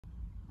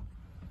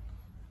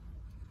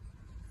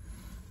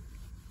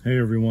Hey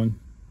everyone,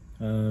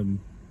 Ron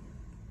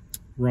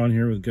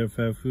here with Get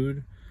Phat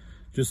Food.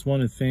 Just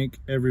want to thank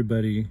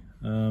everybody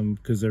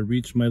because I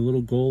reached my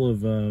little goal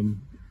of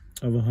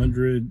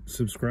 100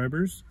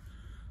 subscribers.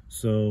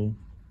 So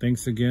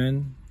thanks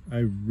again.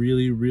 I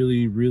really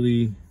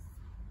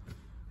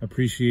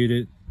appreciate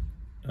it.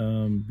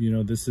 You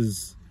know, this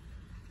is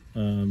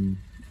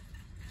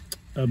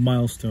a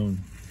milestone.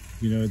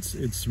 You know,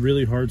 it's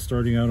really hard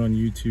starting out on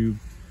YouTube.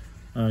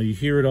 You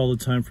hear it all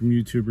the time from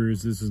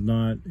YouTubers. This is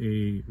not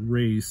a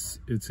race.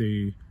 It's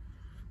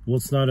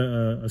not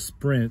a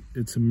sprint,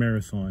 it's a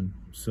marathon.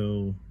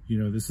 So,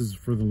 you know, this is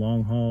for the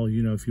long haul.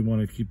 You know, if you want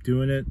to keep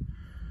doing it,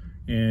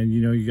 and,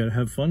 you know, you got to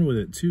have fun with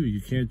it too.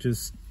 You can't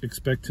just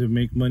expect to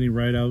make money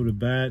right out of the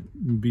bat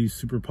and be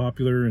super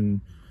popular and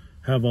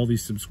have all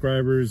these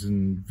subscribers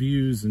and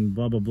views and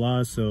blah, blah,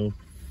 blah. So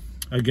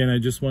again, I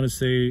just want to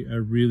say I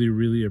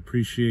really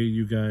appreciate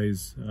you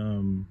guys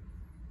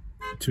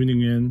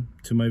tuning in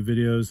to my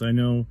videos. I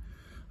know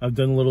I've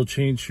done a little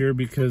change here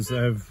because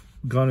I've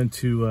gone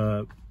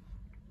into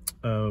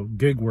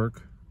gig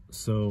work.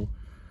 So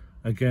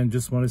again,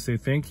 just want to say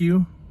thank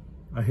you.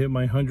 I hit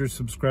my 100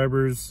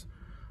 subscribers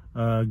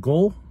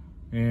goal,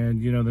 and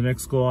you know, the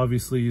next goal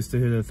obviously is to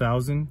hit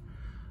 1,000.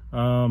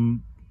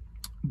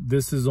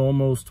 This is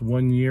almost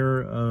 1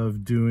 year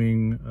of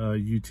doing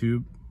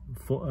YouTube,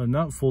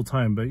 not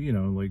full-time, but you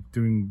know, like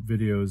doing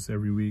videos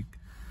every week.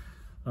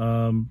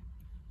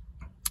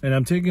 And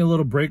I'm taking a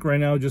little break right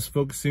now, just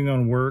focusing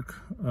on work,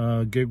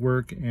 gig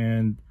work,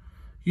 and,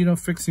 you know,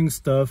 fixing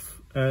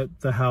stuff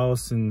at the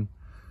house and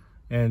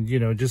you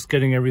know, just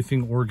getting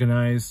everything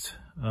organized,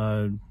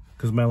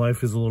 because my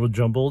life is a little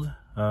jumbled.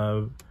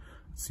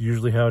 It's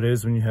usually how it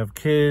is when you have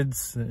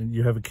kids, and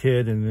you have a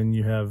kid, and then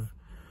you have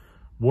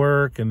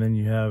work, and then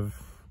you have,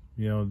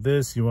 you know,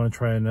 this, you want to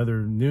try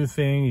another new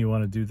thing, you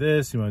want to do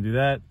this, you want to do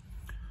that.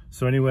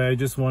 So anyway, I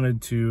just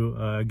wanted to,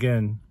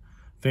 again,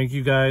 thank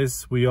you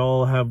guys. We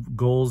all have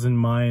goals in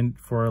mind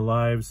for our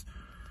lives.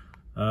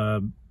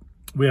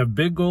 We have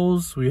big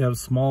goals, we have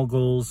small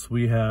goals,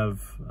 we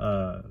have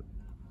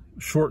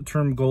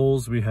short-term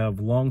goals, we have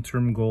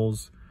long-term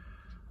goals.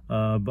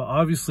 But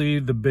obviously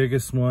the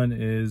biggest one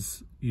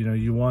is, you know,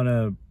 you want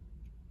to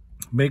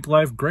make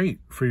life great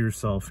for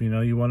yourself. You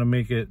know, you want to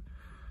make it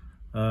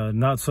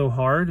not so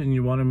hard, and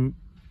you want to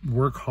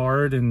work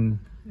hard and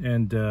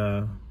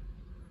to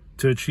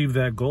achieve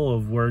that goal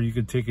of where you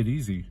could take it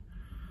easy.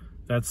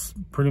 That's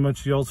pretty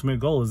much the ultimate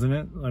goal, isn't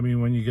it? I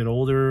mean, when you get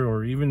older,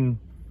 or even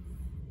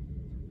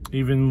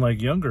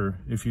like younger,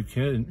 if you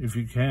can,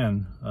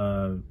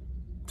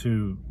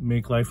 to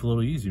make life a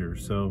little easier.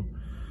 So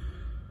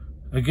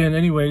again,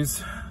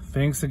 anyways,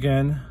 thanks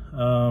again.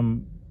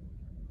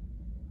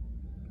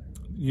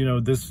 You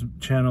know, this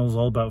channel is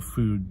all about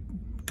food,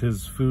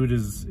 because food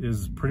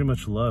is pretty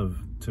much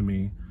love to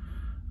me.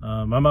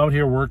 I'm out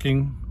here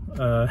working,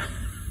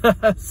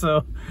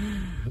 so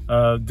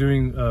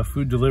doing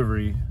food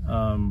delivery.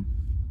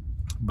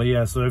 But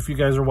yeah, so if you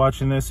guys are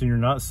watching this and you're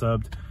not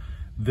subbed,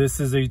 this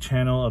is a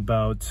channel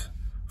about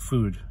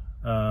food.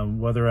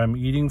 Whether I'm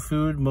eating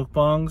food,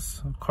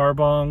 mukbangs,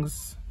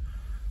 carbongs,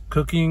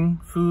 cooking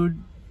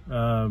food,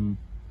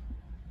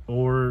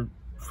 or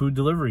food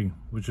delivery,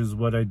 which is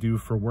what I do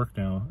for work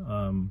now,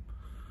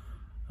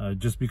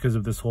 just because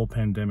of this whole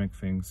pandemic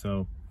thing.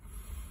 So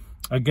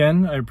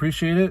again, I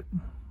appreciate it.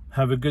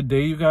 Have a good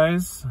day, you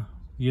guys.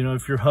 You know,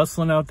 if you're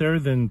hustling out there,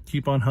 then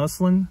keep on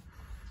hustling.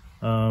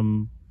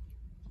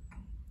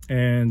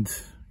 And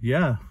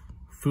yeah,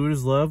 food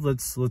is love.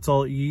 Let's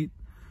all eat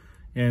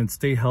and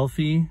stay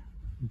healthy,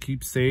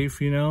 keep safe,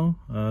 you know,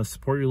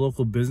 support your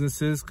local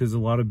businesses, because a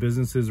lot of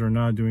businesses are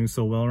not doing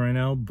so well right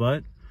now,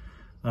 but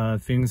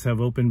things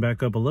have opened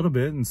back up a little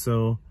bit. And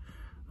so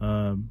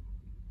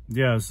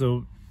yeah,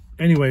 so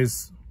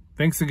anyways,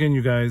 thanks again,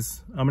 you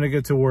guys. I'm gonna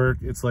get to work.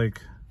 It's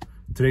like,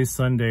 today's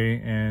Sunday,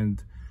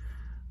 and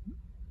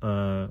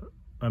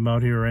I'm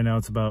out here right now.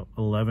 It's about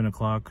 11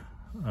 o'clock.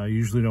 I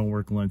usually don't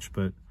work lunch,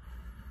 but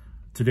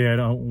today I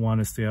don't want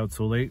to stay out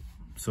so late.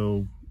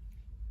 So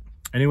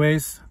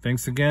anyways,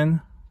 thanks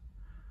again.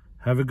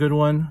 Have a good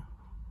one.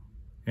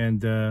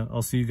 And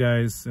I'll see you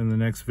guys in the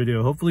next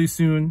video, hopefully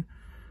soon.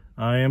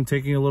 I am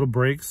taking a little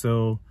break,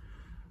 so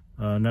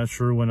not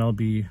sure when I'll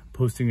be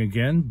posting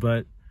again,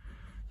 but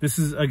this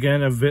is,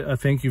 again, a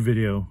thank you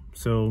video.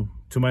 So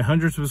to my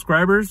 100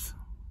 subscribers,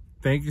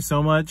 thank you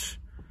so much.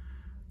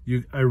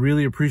 I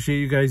really appreciate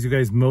you guys. You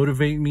guys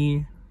motivate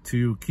me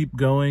to keep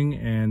going,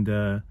 and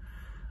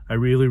I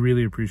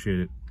really appreciate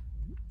it.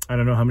 I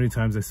don't know how many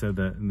times I said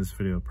that in this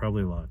video,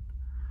 probably a lot.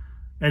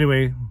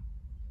 Anyway,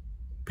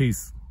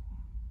 peace.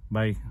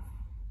 Bye.